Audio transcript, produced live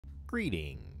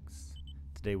Greetings!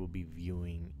 Today we'll be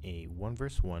viewing a 1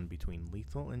 vs 1 between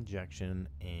Lethal Injection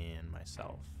and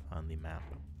myself on the map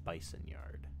Bison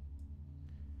Yard.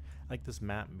 I like this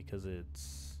map because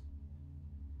it's,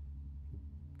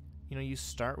 you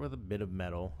start with a bit of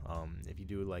metal. If you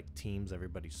do like teams,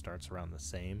 everybody starts around the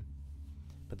same.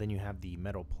 But then you have the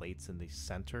metal plates in the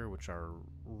center, which are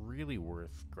really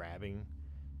worth grabbing.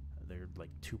 They're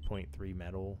like 2.3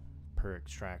 metal per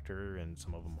extractor, and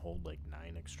some of them hold like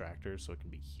 9 extractors, so it can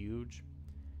be huge.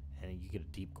 And you get a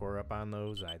deep core up on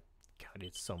those. God,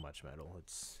 it's so much metal.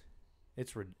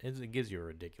 It gives you a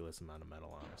ridiculous amount of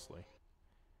metal, honestly.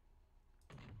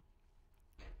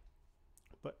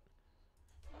 But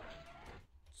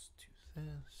let's do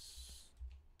this.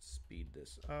 Speed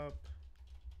this up.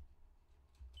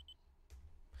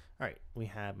 Alright, we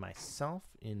have myself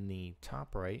in the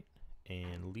top right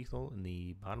and Lethal in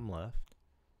the bottom left.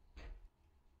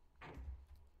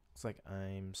 Looks like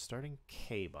I'm starting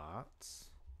K-bots.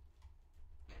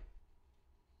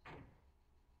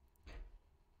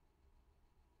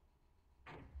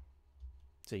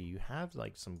 So you have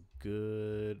like some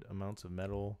good amounts of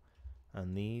metal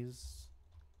on these.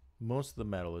 Most of the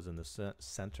metal is in the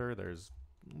center. There's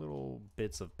little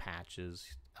bits of patches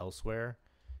elsewhere.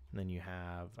 And then you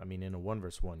have, in a 1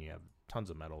 vs 1, you have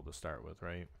tons of metal to start with,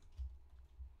 right?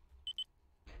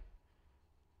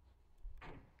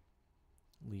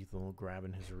 Lethal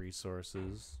grabbing his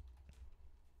resources.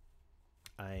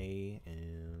 I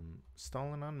am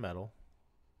stalling on metal.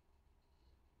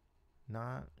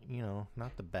 Not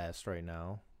the best right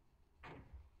now.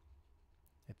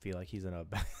 I feel like he's in a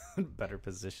better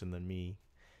position than me.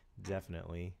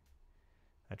 Definitely.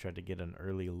 I tried to get an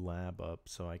early lab up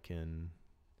so I can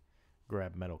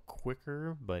grab metal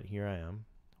quicker, but here I am.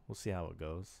 We'll see how it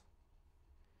goes.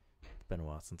 It's been a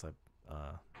while since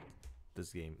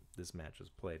this match was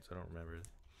played, so I don't remember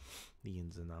the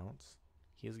ins and outs.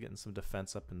 He is getting some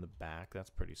defense up in the back. That's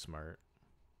pretty smart.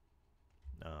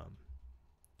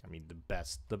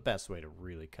 The best way to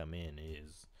really come in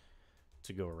is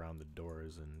to go around the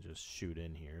doors and just shoot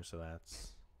in here. So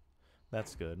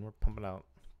that's good. And we're pumping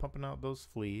out those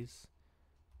fleas.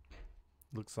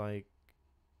 Looks like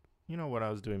what I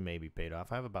was doing maybe paid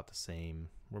off. I have about the same.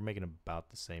 We're making about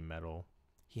the same metal.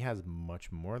 He has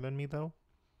much more than me though,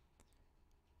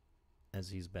 as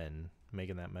he's been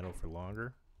making that metal for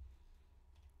longer.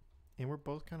 And we're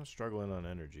both kind of struggling on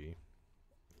energy.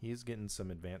 He's getting some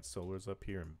advanced solars up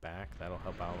here and back. That'll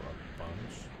help out a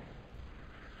bunch.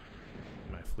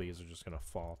 My fleas are just going to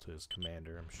fall to his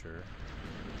commander, I'm sure.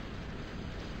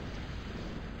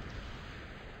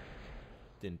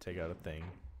 Didn't take out a thing.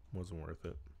 Wasn't worth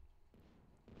it.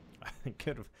 I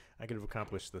could have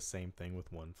accomplished the same thing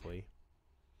with one flea.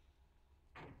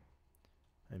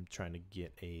 I'm trying to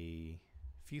get a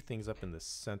few things up in the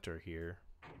center here.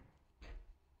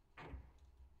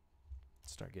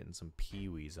 Start getting some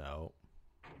peewees out.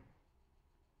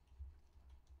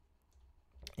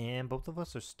 And both of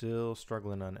us are still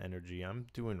struggling on energy. I'm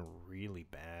doing really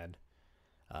bad.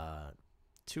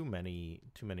 Too many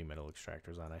metal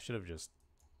extractors on. I should have just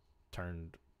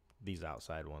turned these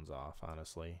outside ones off,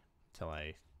 honestly, until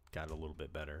I got a little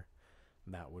bit better.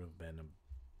 That would have been a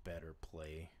better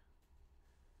play.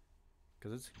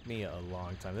 Because it took me a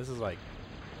long time. This is like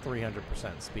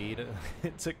 300% speed.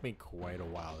 It took me quite a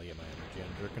while to get my energy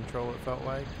under control, it felt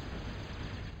like.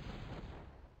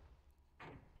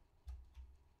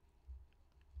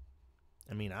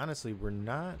 Honestly, we're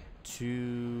not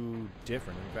too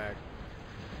different. In fact,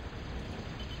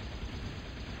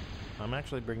 I'm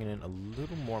actually bringing in a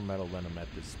little more metal than him at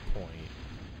this point.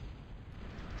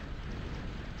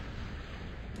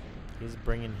 He's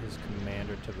bringing his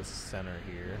commander to the center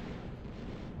here,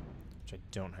 which I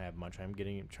don't have much. I'm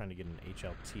trying to get an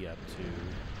HLT up to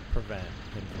prevent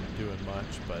him from doing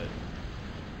much, but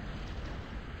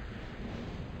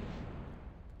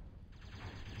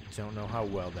don't know how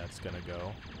well that's gonna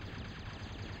go.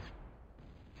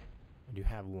 I do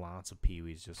have lots of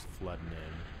peewees just flooding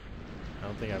in. I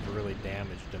don't think I've really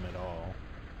damaged him at all.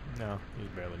 No, he's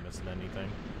barely missing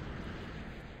anything.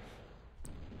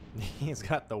 He's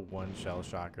got the one shell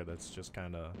shocker that's just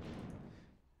kind of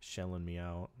shelling me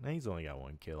out. He's only got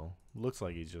 1 kill. Looks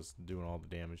like he's just doing all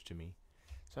the damage to me.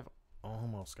 So I've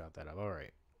almost got that up.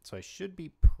 Alright. So I should be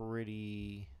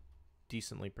pretty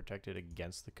decently protected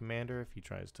against the commander if he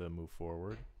tries to move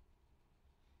forward.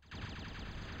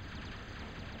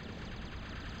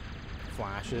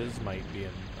 Flashes might be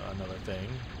another thing.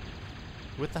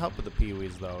 With the help of the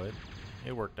peewees, though,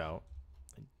 it worked out.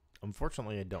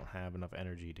 Unfortunately, I don't have enough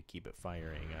energy to keep it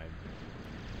firing.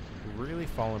 I've really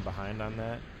fallen behind on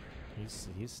that.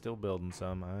 He's still building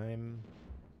some. I'm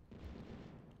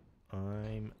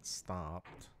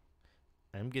stopped.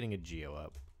 I'm getting a Geo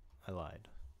up. I lied.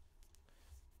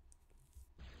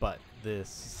 But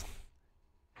this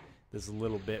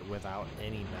little bit without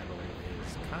any metal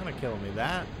is kind of killing me.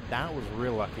 That was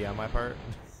real lucky on my part.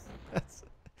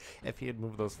 If he had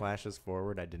moved those flashes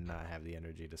forward, I did not have the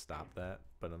energy to stop that.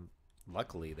 But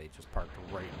luckily, they just parked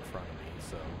right in front of me,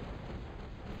 so...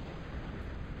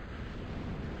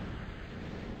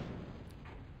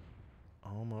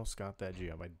 Almost got that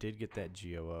Geo up. I did get that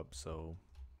Geo up, so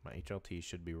my HLT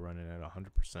should be running at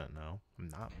 100% now. I'm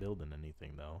not building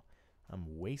anything, though.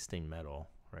 I'm wasting metal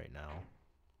right now.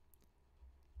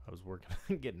 I was working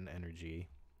on getting energy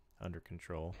under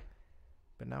control.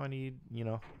 But now I need, you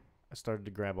know, I started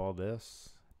to grab all this.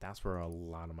 That's where a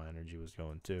lot of my energy was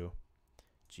going, too.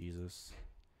 Jesus.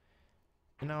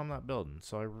 And now I'm not building,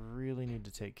 so I really need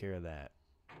to take care of that.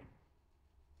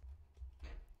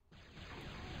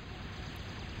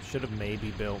 Should have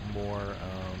maybe built more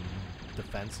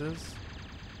defenses,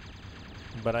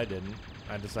 but I didn't.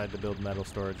 I decided to build metal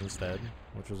storage instead,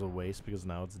 which was a waste because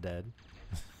now it's dead.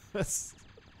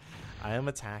 I am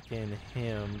attacking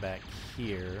him back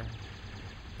here,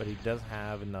 but he does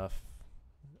have enough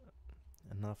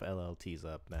LLTs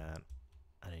up that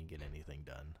I didn't get anything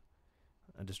done.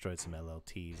 I destroyed some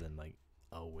LLTs and like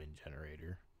a wind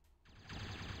generator.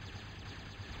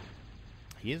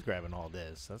 He is grabbing all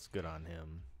this. That's good on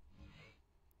him.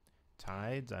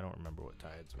 Tides? I don't remember what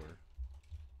tides were.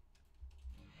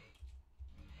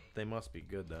 They must be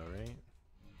good though, right?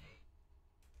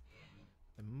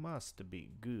 They must be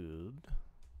good.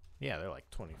 Yeah, they're like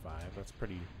 25. That's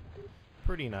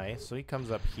pretty nice. So he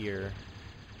comes up here.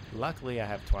 Luckily I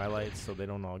have Twilight so they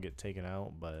don't all get taken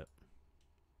out, but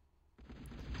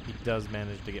he does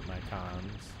manage to get my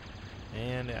cons.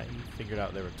 And he figured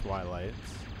out there were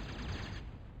Twilights.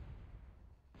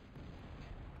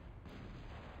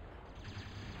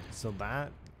 So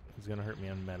that is going to hurt me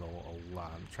on metal a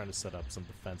lot. I'm trying to set up some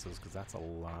defenses because that's a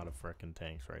lot of frickin'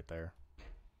 tanks right there.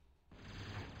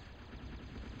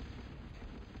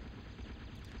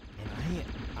 And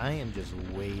I am just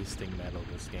wasting metal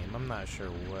this game. I'm not sure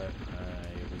what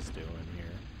I was doing here.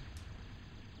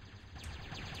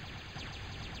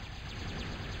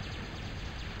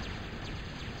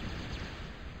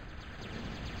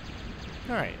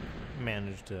 Alright,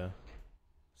 managed to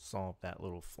solve that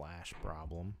little flash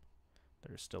problem.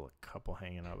 There's still a couple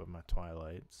hanging out with my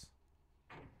Twilights.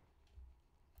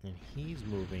 And he's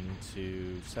moving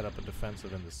to set up a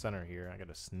defensive in the center here. I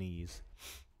gotta sneeze.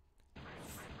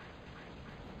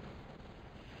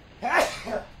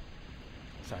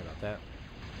 Sorry about that.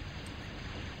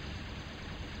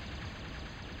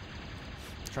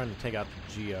 Trying to take out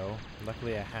the Geo.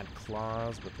 Luckily I had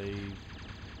claws, but they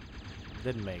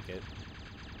didn't make it.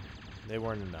 They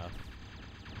weren't enough.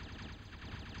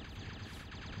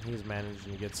 He's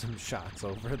managing to get some shots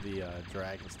over the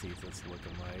dragon's teeth, it's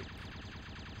looking like.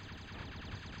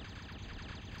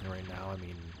 And right now, I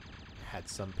mean, had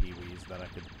some peewees that I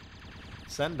could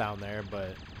send down there,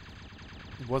 but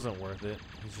it wasn't worth it.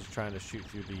 He's just trying to shoot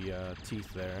through the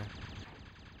teeth there.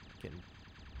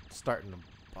 Starting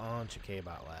a bunch of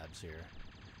K-Bot labs here.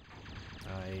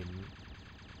 I'm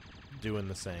doing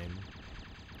the same.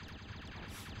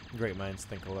 Great minds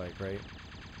think alike, right?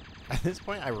 At this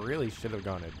point, I really should have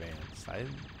gone advanced. I'm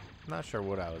not sure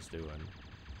what I was doing.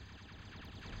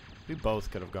 We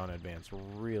both could have gone advanced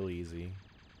real easy.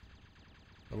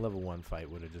 The level 1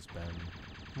 fight would have just been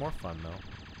more fun, though.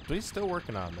 But he's still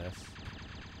working on this.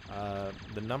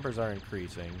 The numbers are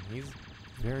increasing. He's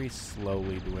very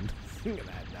slowly doing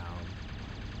that down.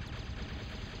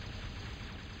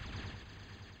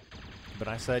 But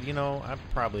I said, you know, I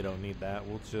probably don't need that.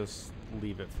 We'll just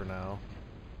leave it for now.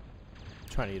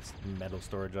 Trying to get some metal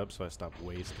storage up so I stop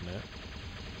wasting it.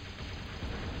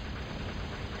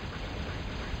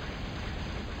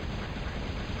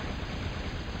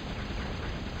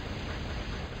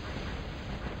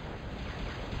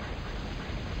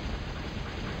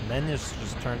 And then this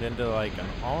just turned into like an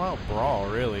all-out brawl,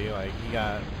 really. Like he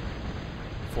got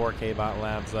 4 K-Bot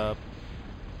labs up,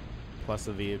 plus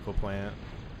a vehicle plant.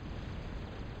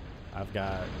 I've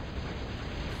got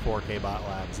 4 K-Bot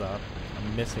labs up.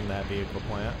 I'm missing that vehicle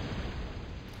plant.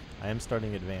 I am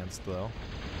starting advanced though.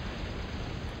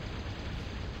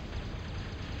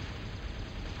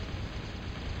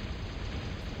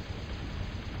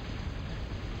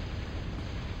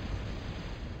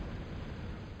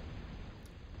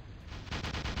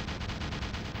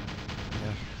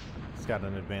 Yeah, it's got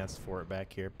an advanced fort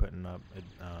back here, putting up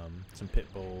some pit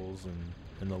bulls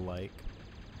and the like.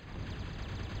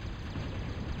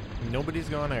 Nobody's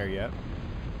gone there yet.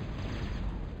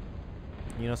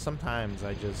 You know, sometimes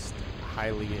I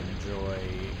highly enjoy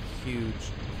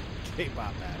huge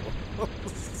K-pop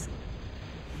battles.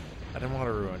 I didn't want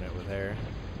to ruin it with her.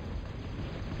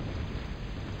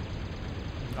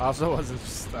 Also,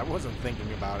 I wasn't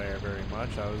thinking about air very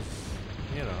much. I was,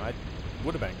 you know, I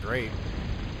would have been great.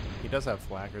 He does have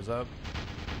flackers up,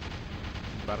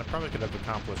 but I probably could have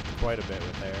accomplished quite a bit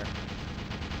with air.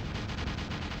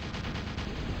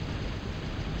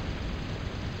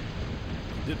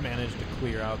 Did manage to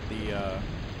clear out the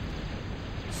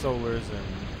solars and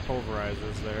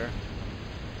pulverizers there.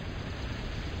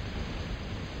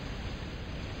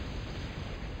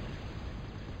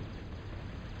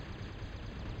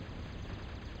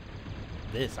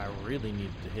 This, I really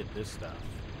needed to hit this stuff.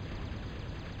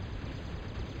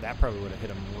 That probably would have hit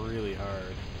him really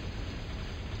hard.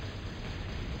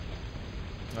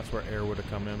 That's where air would have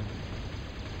come in.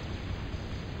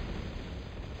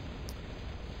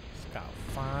 It's got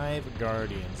 5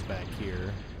 guardians back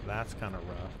here. That's kind of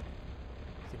rough.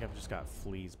 I think I've just got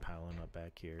fleas piling up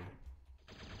back here.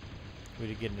 We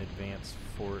did get an advanced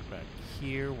fort back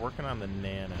here. Working on the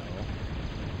nano.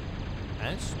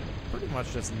 And it's pretty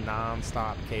much just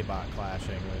non-stop K-bot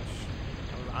clashing,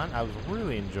 which I was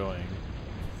really enjoying.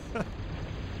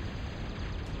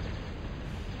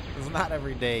 It's not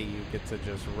every day you get to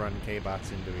just run K-bots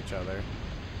into each other.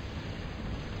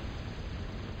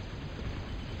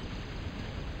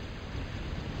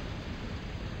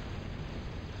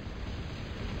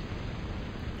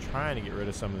 Trying to get rid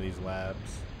of some of these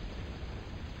labs.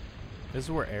 This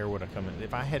is where air would have come in.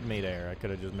 If I had made air, I could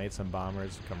have just made some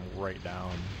bombers come right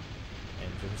down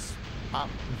and just pop.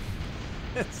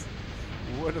 It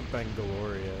would have been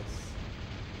glorious.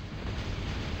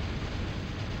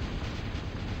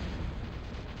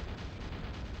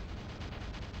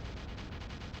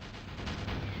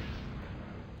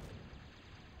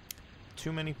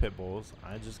 Too many pit bulls.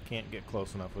 I just can't get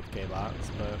close enough with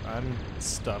K-bots, but I'm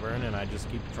stubborn and I just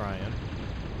keep trying.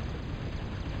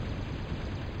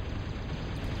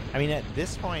 I mean, at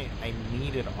this point, I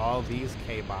needed all these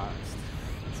K-bots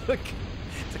to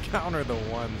counter the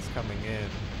ones coming in.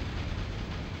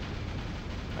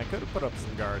 I could have put up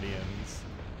some guardians.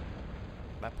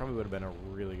 That probably would have been a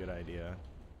really good idea.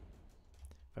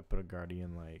 If I put a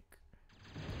guardian, like,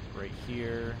 right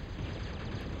here,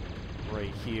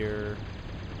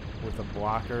 with a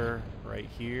blocker right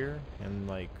here, and,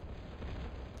 like,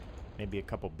 maybe a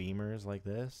couple beamers like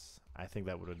this. I think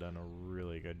that would have done a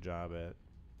really good job at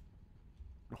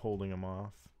holding them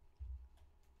off.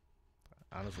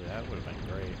 Honestly, that would have been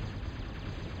great.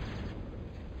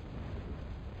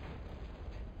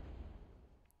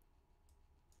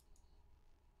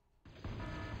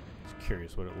 Just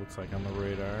curious what it looks like on the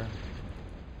radar.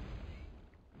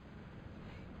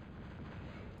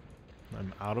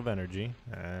 I'm out of energy,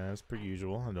 as per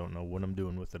usual. I don't know what I'm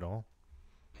doing with it all.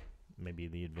 Maybe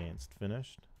the advanced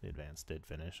finished. The advanced did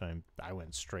finish. I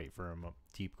went straight for a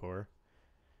deep core.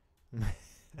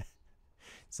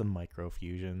 Some micro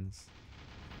fusions.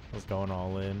 I was going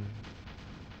all in.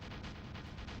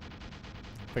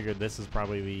 Figured this is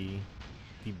probably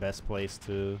the best place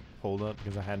to hold up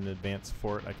because I had an advanced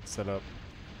fort. I could set up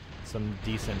some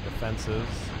decent defenses.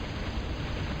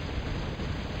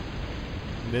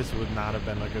 This would not have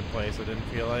been a good place, I didn't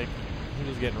feel like. He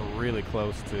was getting really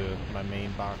close to my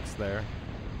main box there.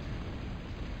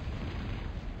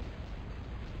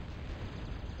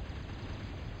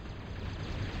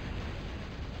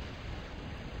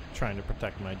 Trying to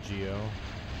protect my Geo.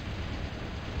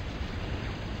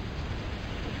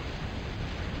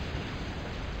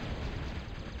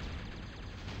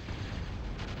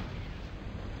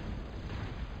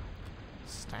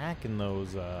 Stacking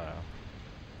those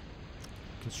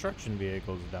construction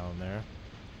vehicles down there.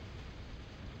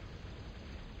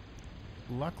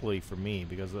 Luckily for me,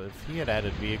 because if he had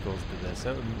added vehicles to this,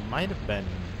 it might have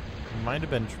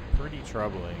been pretty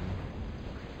troubling.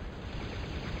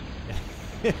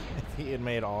 If he had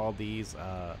made all these,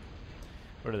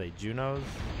 what are they, Junos?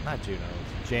 Not Junos,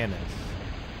 Janus.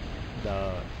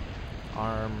 The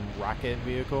ARM rocket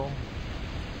vehicle.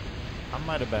 I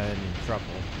might have been in trouble.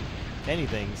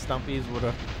 Anything, Stumpies would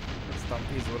have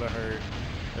hurt.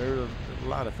 There were a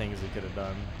lot of things he could have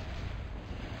done.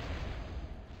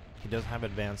 He does have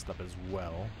advanced up as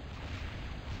well.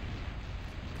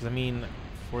 Because, I mean,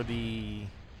 for the...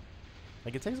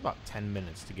 Like, it takes about 10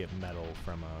 minutes to get metal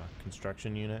from a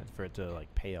construction unit for it to,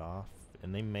 like, pay off.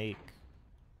 And they make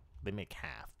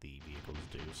half the vehicles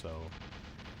do. So,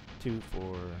 2,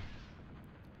 4,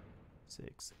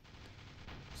 6.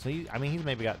 So, I mean, he's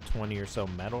maybe got 20 or so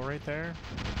metal right there.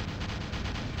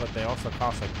 But they also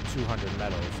cost, like, 200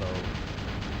 metal. So,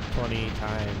 20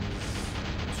 times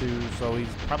 2, so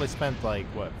he's probably spent like,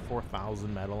 what,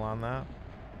 4,000 metal on that?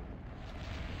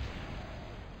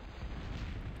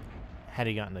 Had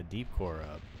he gotten a deep core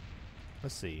up?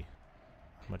 Let's see.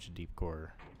 How much a deep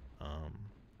core?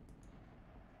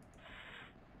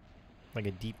 Like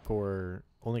a deep core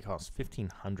only costs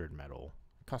 1,500 metal.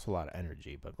 It costs a lot of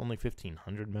energy, but only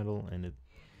 1,500 metal, and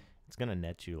it's gonna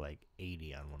net you like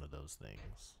 80 on one of those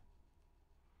things.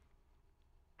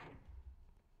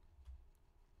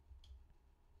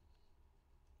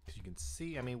 As you can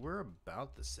see, I mean, we're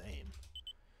about the same.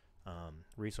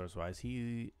 Resource-wise,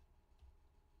 I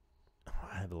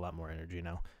have a lot more energy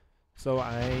now. So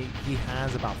he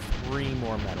has about 3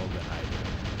 more metal than I do.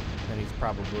 And he's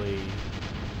probably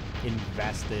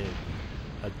invested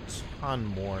a ton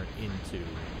more into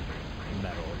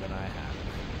metal than I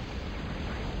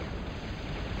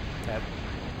have.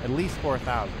 At least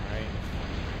 4,000, right?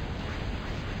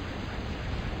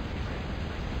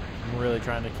 I'm really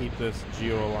trying to keep this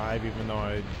Geo alive, even though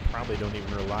I probably don't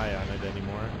even rely on it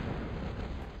anymore.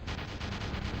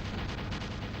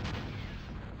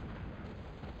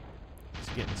 He's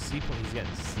getting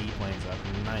seaplanes up.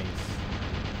 Nice.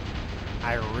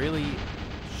 I really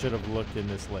should have looked in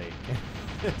this lake.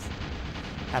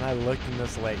 Had I looked in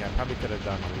this lake, I probably could have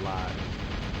done a lot.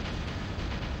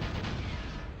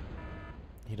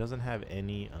 He doesn't have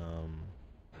any,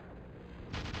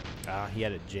 he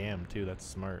had it jammed too. That's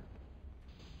smart.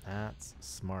 That's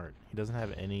smart. He doesn't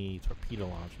have any torpedo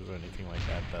launchers or anything like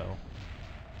that, though.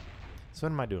 So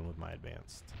what am I doing with my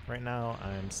advanced? Right now,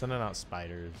 I'm sending out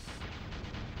spiders.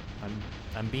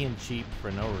 I'm being cheap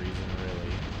for no reason,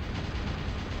 really.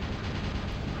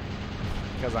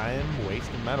 Because I am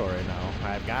wasting metal right now.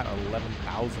 I've got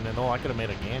 11,000, and I could have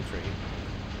made a gantry.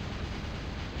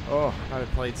 Oh, I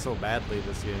played so badly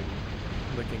this game.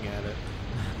 Looking at it.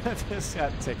 I just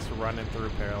got ticks running through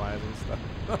Paralyze and stuff.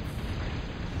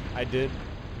 I did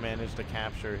manage to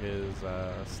capture his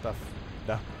stuff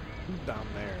down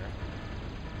there.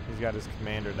 He's got his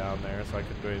commander down there, so I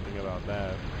couldn't do anything about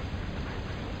that.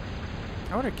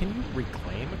 I wonder, can you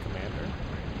reclaim a commander?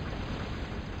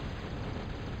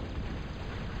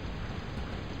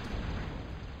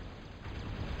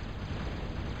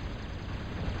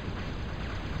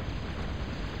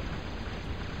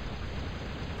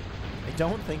 I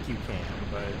don't think you can,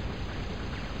 but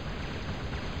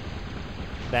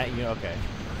that okay.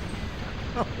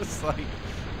 I was like,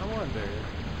 I wonder.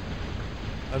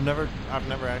 I've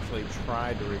never actually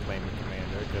tried to reclaim a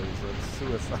commander because it's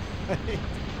suicide.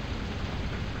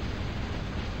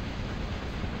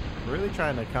 Really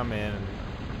trying to come in.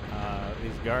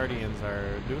 These Guardians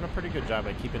are doing a pretty good job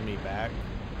at keeping me back.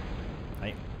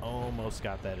 I almost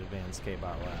got that advanced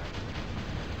K-Bot lag.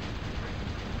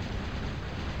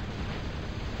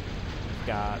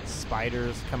 Got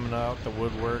spiders coming out the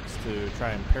woodworks to try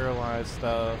and paralyze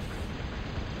stuff.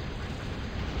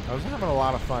 I was having a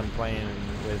lot of fun playing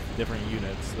with different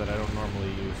units that I don't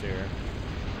normally use here.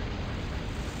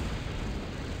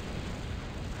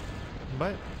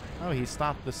 But, oh, he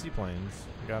stopped the seaplanes.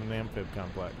 Got an amphib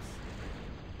complex.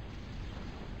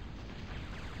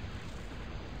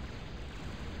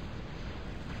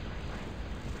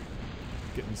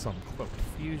 Getting some cloaked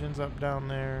fusions up down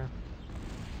there.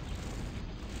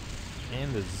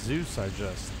 And the Zeus are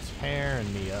just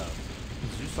tearing me up.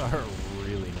 Zeus are a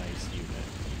really nice unit.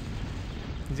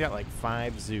 He's got like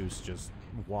 5 Zeus just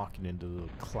walking into the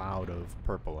cloud of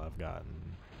purple I've gotten.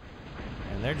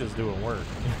 And they're just doing work.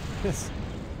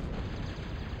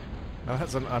 Now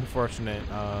that's an unfortunate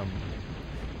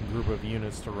group of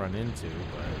units to run into,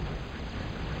 but...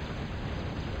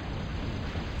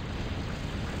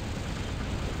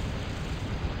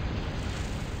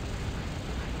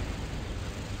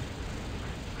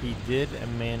 He did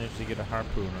manage to get a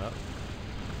harpoon up.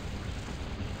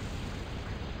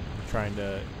 Trying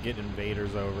to get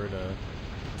invaders over to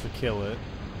kill it.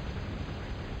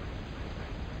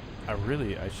 I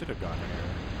should have gone here.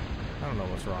 I don't know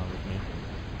what's wrong with me.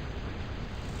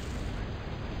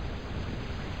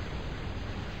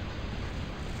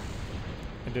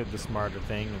 I did the smarter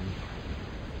thing and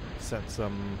sent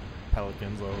some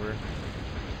pelicans over.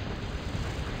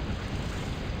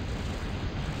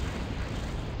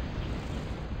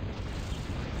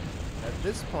 At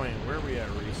this point, where are we at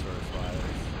resource-wise?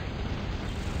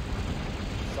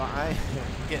 So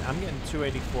I'm getting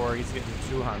 284, he's getting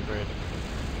 200.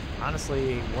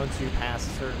 Honestly, once you pass a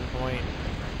certain point,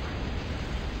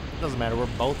 it doesn't matter. We're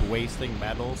both wasting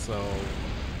metal, so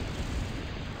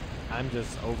I'm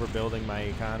just overbuilding my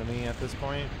economy at this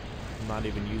point. I'm not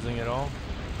even using it all.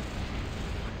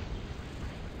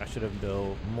 I should have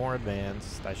built more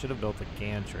advanced. I should have built a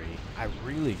gantry. I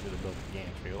really should have built a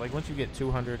gantry. Like, once you get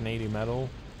 280 metal,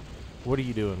 what are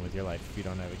you doing with your life if you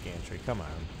don't have a gantry? Come on.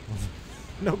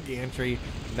 No gantry,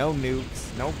 no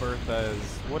nukes, no Berthas.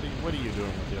 What are you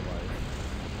doing with your life?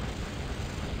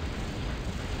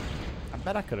 I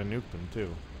bet I could have nuked him,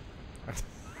 too.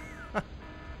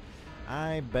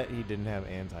 I bet he didn't have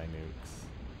anti-nukes.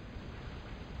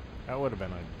 That would have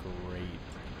been a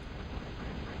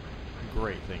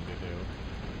great thing to do.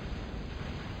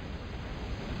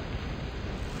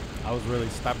 I was really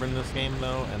stubborn this game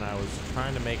though, and I was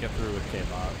trying to make it through with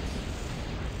K-Box.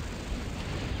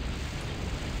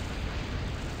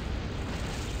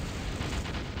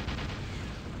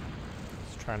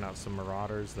 Just trying out some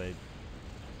Marauders. They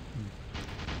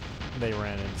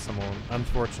ran into some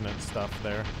unfortunate stuff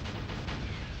there.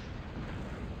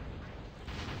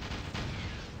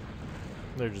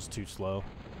 They're just too slow.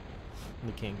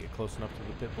 You can't get close enough to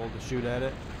the pit bull to shoot at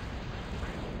it.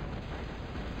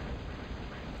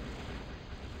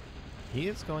 He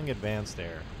is going advanced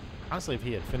air. Honestly, if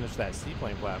he had finished that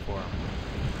seaplane platform,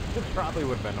 it probably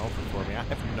would have been over for me. I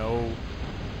have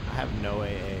no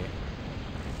AA.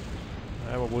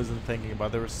 I wasn't thinking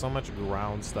about. There was so much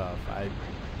ground stuff.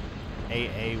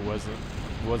 AA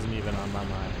wasn't even on my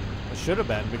mind. It should have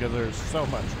been because there's so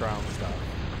much ground stuff.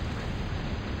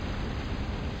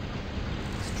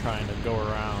 Just trying to go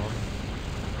around.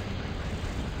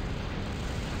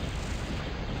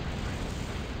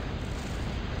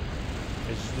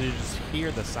 You just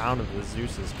hear the sound of the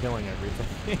Zeus's killing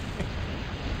everything.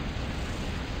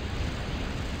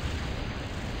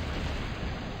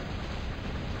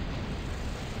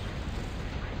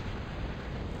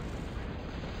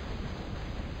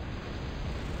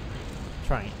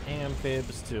 Trying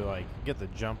amphibs to like get the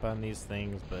jump on these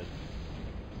things, but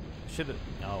I should have.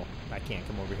 No, I can't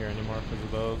come over here anymore because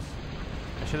of those.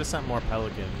 I should have sent more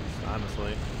pelicans,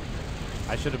 honestly.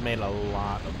 I should have made a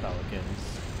lot of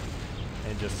pelicans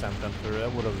and just sent them through.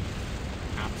 That would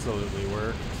have absolutely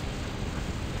worked.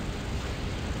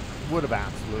 Would have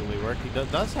absolutely worked. He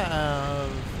does have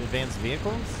advanced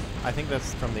vehicles. I think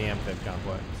that's from the amphib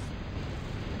complex.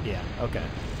 Yeah, okay.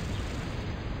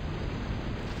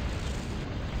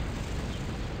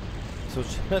 So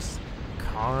it's just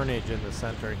carnage in the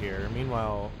center here.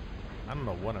 Meanwhile, I don't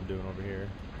know what I'm doing over here.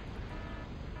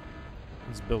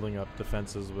 He's building up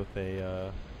defenses with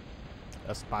a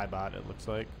spy bot, it looks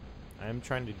like. I'm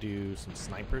trying to do some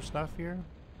sniper stuff here.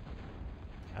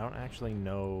 I don't actually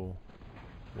know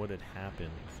what had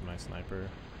happened to my sniper.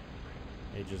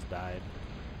 It just died.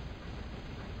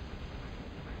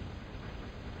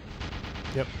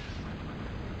 Yep.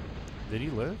 Did he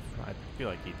live? I feel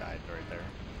like he died right there.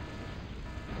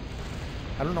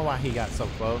 I don't know why he got so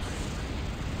close.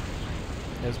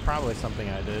 It was probably something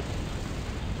I did.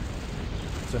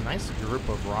 It's a nice group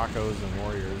of Roccos and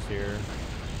warriors here.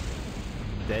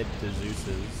 Dead to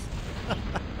Zeus's.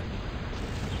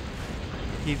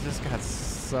 He's just got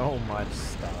so much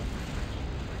stuff.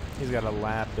 He's got a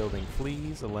lab building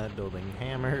fleas, a lab building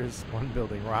hammers, one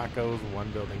building Roccos,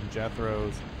 one building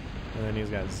Jethros, and then he's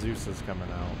got Zeus's coming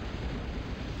out.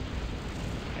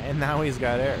 And now he's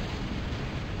got air.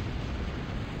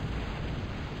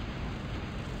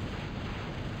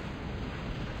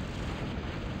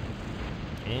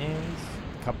 And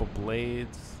a couple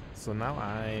blades. So now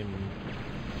I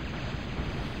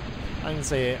can't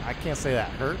say that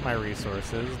hurt my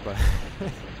resources, but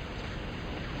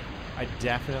I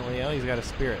definitely. Oh, he's got a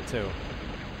spirit too,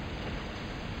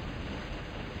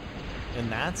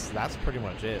 and that's pretty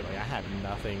much it. Like I had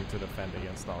nothing to defend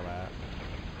against all that.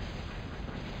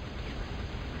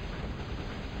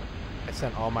 I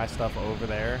sent all my stuff over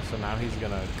there, so now he's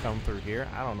gonna come through here.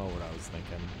 I don't know what I was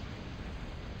thinking.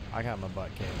 I got my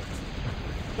butt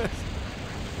kicked.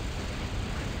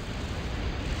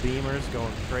 Beamer's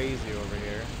going crazy over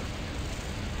here.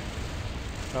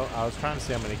 Oh, I was trying to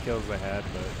see how many kills they had,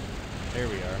 but there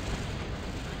we are.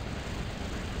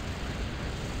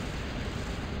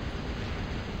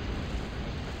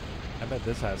 I bet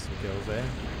this has some kills, eh?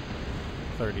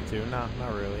 32. No,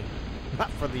 not really. Not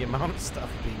for the amount of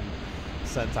stuff being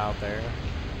sent out there.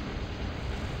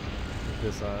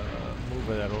 Just move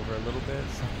that over a little bit.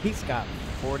 So he's got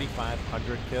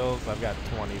 4,500 kills. I've got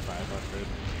 2,500.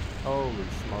 Holy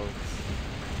smokes.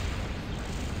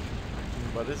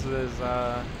 But this is, he's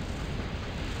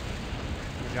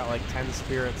got like 10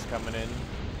 spirits coming in.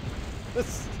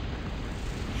 There's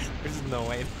no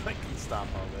way I can stop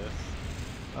all this.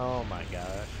 Oh my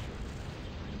gosh.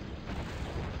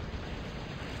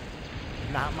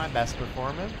 Not my best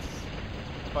performance,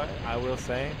 but I will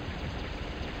say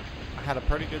I had a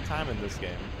pretty good time in this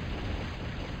game.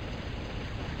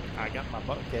 I got my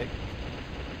butt kicked.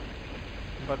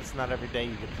 But it's not every day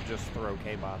you get to just throw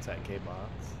K-bots at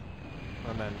K-bots.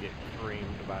 And then get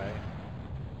creamed by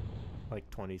like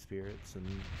 20 spirits and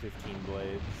 15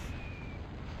 blades.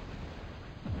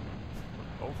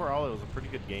 Overall, it was a pretty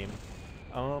good game.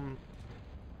 A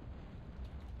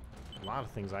lot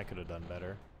of things I could have done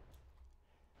better.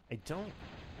 I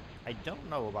don't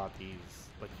know about these,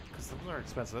 like, because those are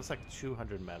expensive. That's like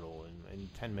 200 metal, and in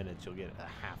 10 minutes you'll get a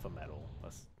half a metal.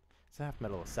 It's a half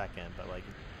metal a second, but like,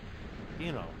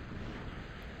 you know,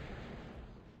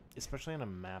 especially on a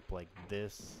map like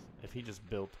this, if he just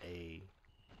built a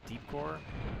deep core,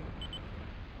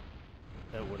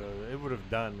 it would have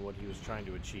done what he was trying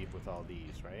to achieve with all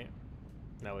these, right?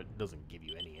 Now it doesn't give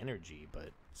you any energy, but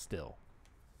still,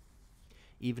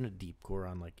 even a deep core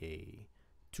on like a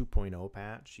 2.0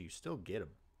 patch, you still get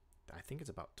I think it's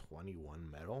about 21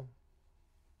 metal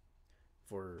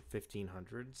for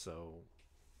 1500, so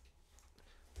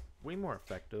way more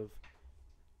effective.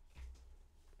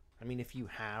 I mean, if you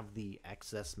have the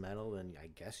excess metal, then I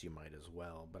guess you might as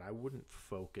well, but I wouldn't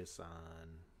focus on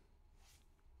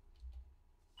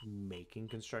making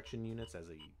construction units as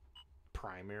a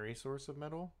primary source of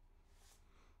metal.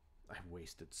 I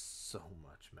wasted so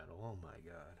much metal. Oh my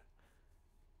god.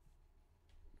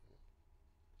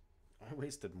 I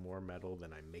wasted more metal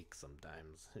than I make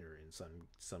sometimes here in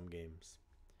some games.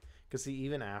 Because see,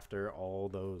 even after all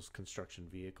those construction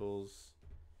vehicles,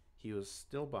 he was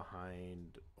still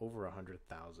behind over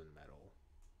 100,000 metal.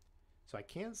 So I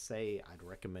can't say I'd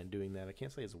recommend doing that. I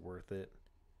can't say it's worth it.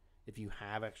 If you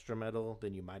have extra metal,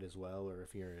 then you might as well, or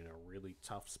if you're in a really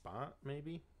tough spot,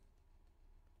 maybe.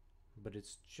 But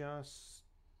it's just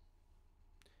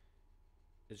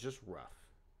rough.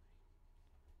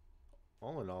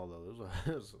 All in all, though,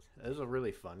 it was a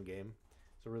really fun game.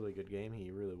 It's a really good game. He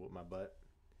really whooped my butt.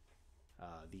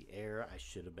 The air, I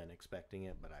should have been expecting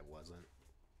it, but I wasn't.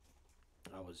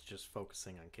 I was just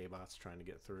focusing on K-bots trying to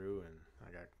get through, and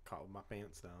I got caught with my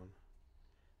pants down.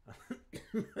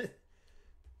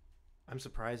 I'm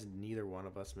surprised neither one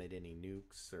of us made any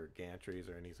nukes or gantries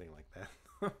or anything like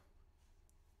that.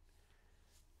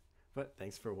 But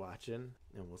thanks for watching,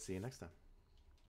 and we'll see you next time.